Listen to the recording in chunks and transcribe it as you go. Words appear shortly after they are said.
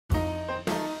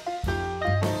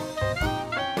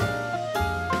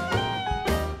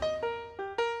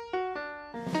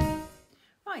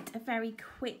very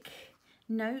quick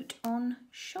note on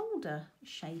shoulder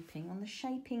shaping, on the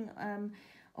shaping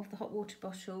of the hot water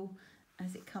bottle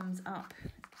as it comes up,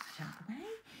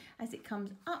 as it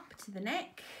comes up to the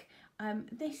neck.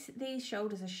 These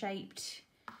shoulders are shaped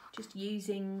just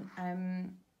using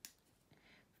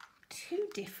 2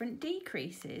 different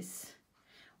decreases.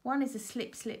 One is a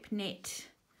slip slip knit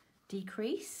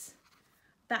decrease.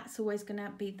 That's always going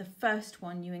to be the first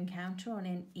one you encounter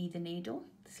on either needle,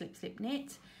 the slip slip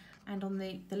knit. And on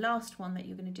the last one that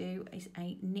you're going to do is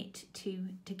a knit 2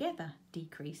 together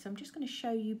decrease. So I'm just going to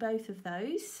show you both of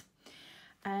those,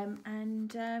 nearly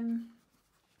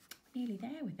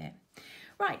there with it.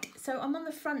 Right, so I'm on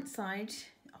the front side,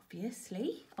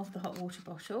 obviously, of the hot water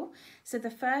bottle. So the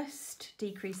first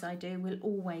decrease I do will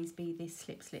always be this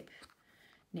slip slip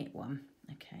knit one.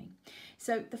 Okay,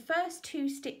 so the first 2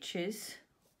 stitches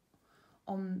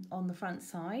on the front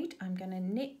side, I'm going to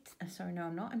knit, sorry, no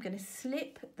I'm not, I'm going to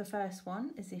slip the first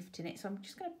one as if to knit. So I'm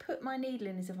just going to put my needle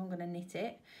in as if I'm going to knit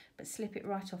it, but slip it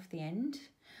right off the end.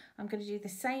 I'm going to do the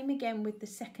same again with the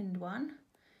second one,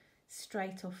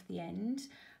 straight off the end.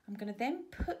 I'm going to then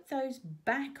put those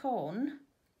back on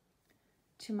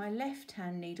to my left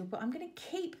hand needle, but I'm going to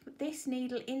keep this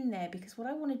needle in there because what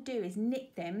I want to do is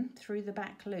knit them through the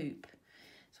back loop.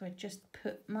 So I just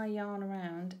put my yarn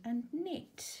around and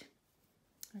knit.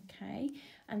 Okay,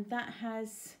 and that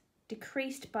has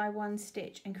decreased by 1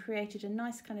 stitch and created a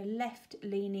nice kind of left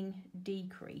leaning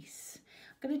decrease.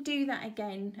 I'm going to do that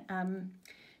again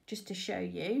just to show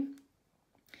you.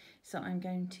 So I'm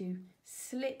going to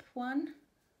slip one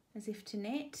as if to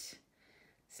knit,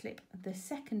 slip the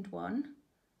second one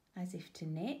as if to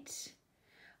knit.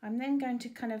 I'm then going to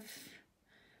kind of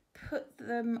put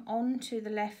them onto the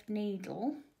left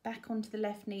needle, back onto the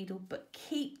left needle, but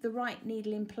keep the right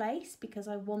needle in place because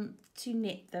I want to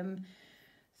knit them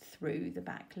through the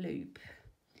back loop.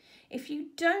 If you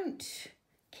don't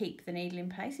keep the needle in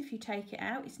place, if you take it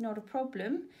out, it's not a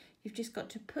problem. You've just got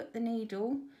to put the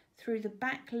needle through the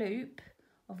back loop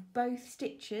of both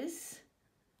stitches,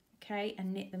 okay,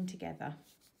 and knit them together.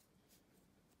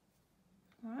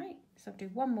 All right, so I'll do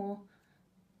one more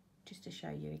just to show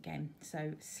you again.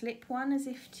 So slip one as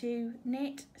if to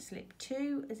knit, slip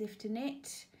 2 as if to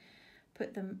knit,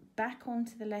 put them back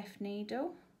onto the left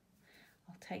needle.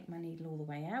 I'll take my needle all the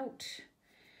way out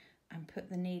and put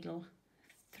the needle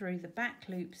through the back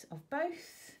loops of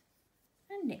both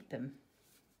and knit them.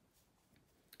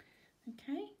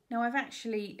 Okay, now I've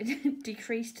actually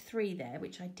decreased 3 there,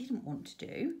 which I didn't want to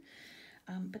do,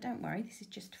 but don't worry, this is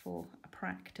just for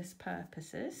practice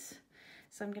purposes.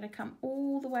 So I'm going to come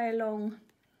all the way along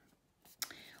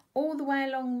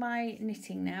my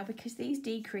knitting now, because these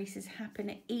decreases happen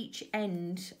at each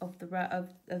end of the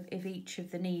of each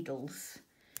of the needles.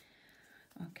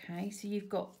 Okay, so you've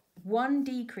got 1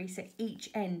 decrease at each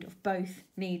end of both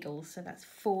needles, so that's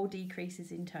 4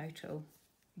 decreases in total.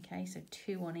 Okay, so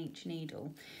 2 on each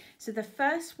needle. So the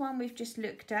first one we've just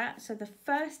looked at, so the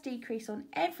first decrease on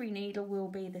every needle will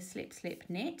be the slip slip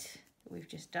knit that we've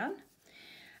just done.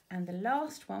 And the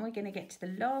last one, we're going to get to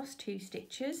the last 2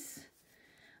 stitches.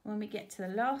 When we get to the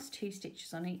last 2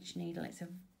 stitches on each needle, it's a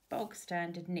bog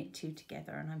standard knit 2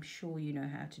 together, and I'm sure you know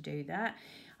how to do that.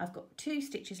 I've got 2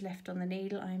 stitches left on the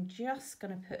needle. I'm just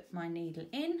going to put my needle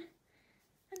in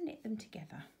and knit them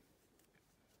together.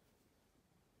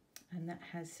 And that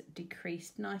has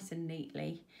decreased nice and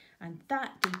neatly, and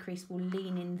that decrease will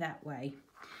lean in that way.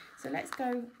 So let's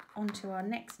go on to our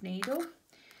next needle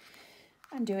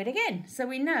and do it again. So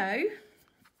we know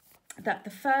that the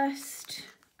first,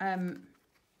 our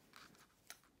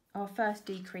first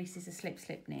decrease is a slip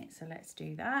slip knit. So let's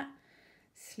do that.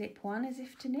 Slip 1 as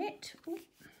if to knit. Ooh.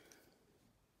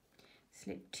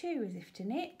 Slip 2 as if to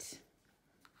knit.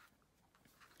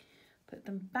 Put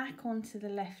them back onto the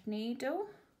left needle.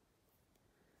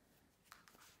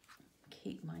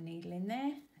 Keep my needle in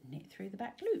there and knit through the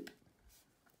back loop.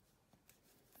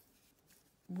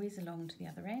 Whiz along to the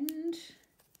other end.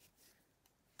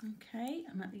 Okay,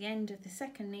 I'm at the end of the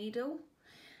second needle,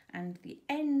 and the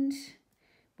end,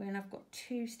 when I've got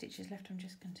 2 stitches left, I'm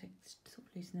just going to sort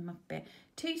of loosen them up a bit.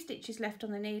 2 stitches left on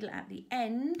the needle at the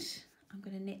end, I'm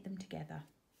going to knit them together.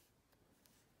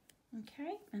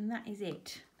 Okay, and that is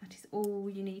it. That is all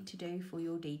you need to do for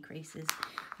your decreases.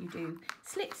 You do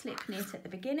slip slip knit at the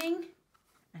beginning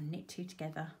and knit 2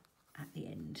 together at the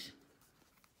end.